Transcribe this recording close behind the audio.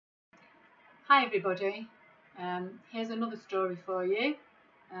Hi everybody, here's another story for you.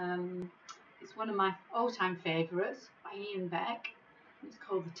 It's one of my all-time favourites by Ian Beck. It's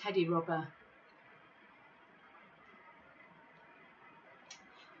called The Teddy Robber.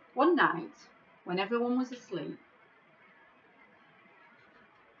 One night, when everyone was asleep,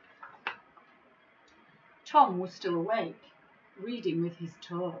 Tom was still awake, reading with his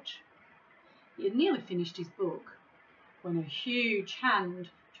torch. He had nearly finished his book when a huge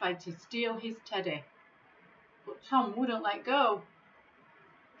hand tried to steal his teddy, but Tom wouldn't let go.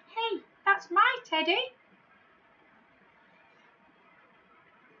 "Hey, that's my teddy!"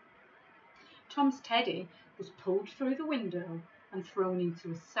 Tom's teddy was pulled through the window and thrown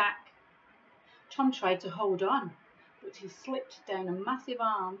into a sack. Tom tried to hold on, but he slipped down a massive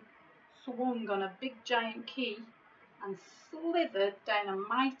arm, swung on a big giant key, and slithered down a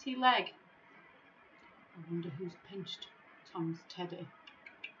mighty leg. I wonder who's pinched Tom's teddy.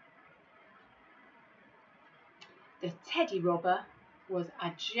 The teddy robber was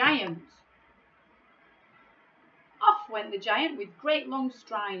a giant. Off went the giant with great long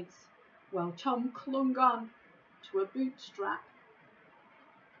strides, while Tom clung on to a bootstrap.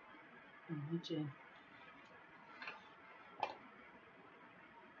 Imagine.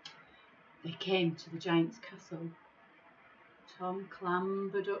 They came to the giant's castle. Tom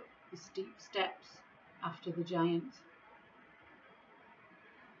clambered up the steep steps after the giant.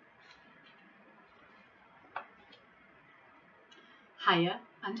 Higher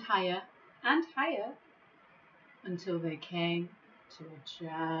and higher and higher until they came to a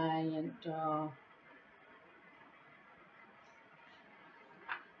giant door.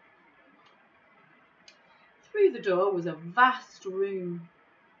 Through the door was a vast room.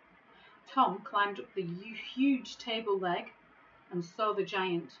 Tom climbed up the huge table leg and saw the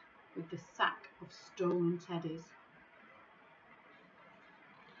giant with the sack of stolen teddies.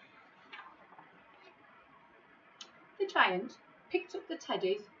 The giant picked up the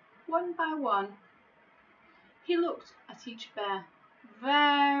teddies one by one. He looked at each bear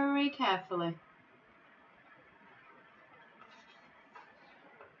very carefully.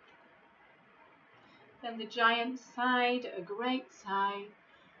 Then the giant sighed a great sigh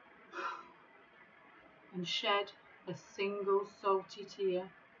and shed a single salty tear.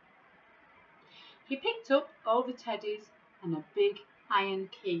 He picked up all the teddies and a big iron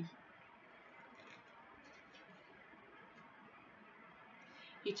key.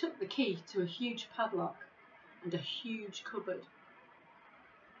 He took the key to a huge padlock and a huge cupboard.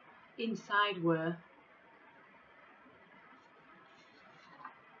 Inside were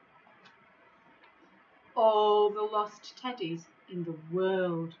all the lost teddies in the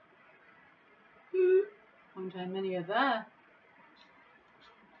world. Wonder how many are there.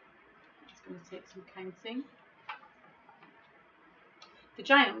 It's going to take some counting. The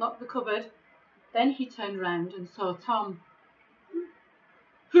giant locked the cupboard. Then he turned round and saw Tom.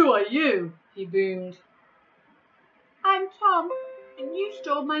 "Who are you?" he boomed. "I'm Tom, and you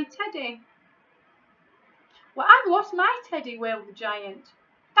stole my teddy." "Well, I've lost my teddy," wailed the giant.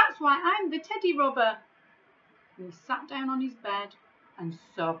 "That's why I'm the teddy robber." And he sat down on his bed and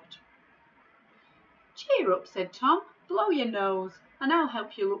sobbed. "Cheer up," said Tom. "Blow your nose, and I'll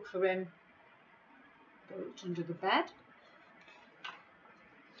help you look for him." They looked under the bed.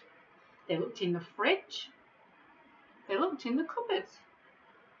 They looked in the fridge. They looked in the cupboards.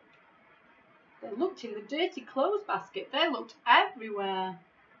 They looked in the dirty clothes basket. They looked everywhere.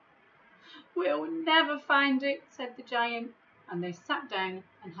 "We'll never find it," said the giant, and they sat down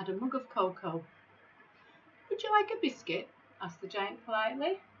and had a mug of cocoa. "Would you like a biscuit?" asked the giant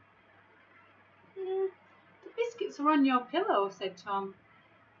politely. "The biscuits are on your pillow," said Tom.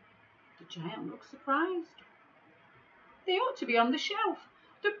 The giant looked surprised. "They ought to be on the shelf.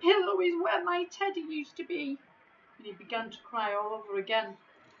 The pillow is where my teddy used to be." And he began to cry all over again.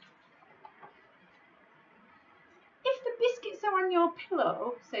 "If the biscuits are on your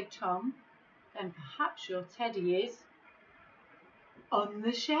pillow," said Tom, "then perhaps your teddy is on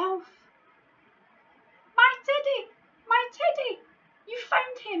the shelf." "My teddy! My teddy! You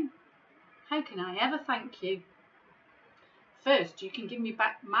found him!" "How can I ever thank you?" "First you can give me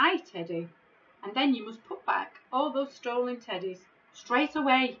back my teddy, and then you must put back all those stolen teddies straight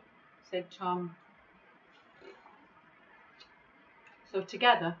away," said Tom. So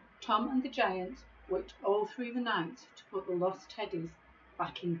together Tom and the giant worked all through the night to put the lost teddies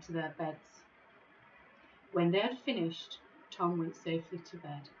back into their beds. When they had finished, Tom went safely to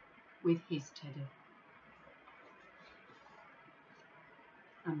bed with his teddy,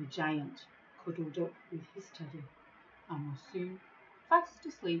 and the giant cuddled up with his teddy and was soon fast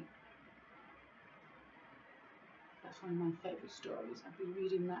asleep. That's one of my favourite stories. I've been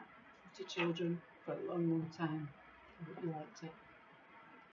reading that to children for a long, long time. I hope you liked it.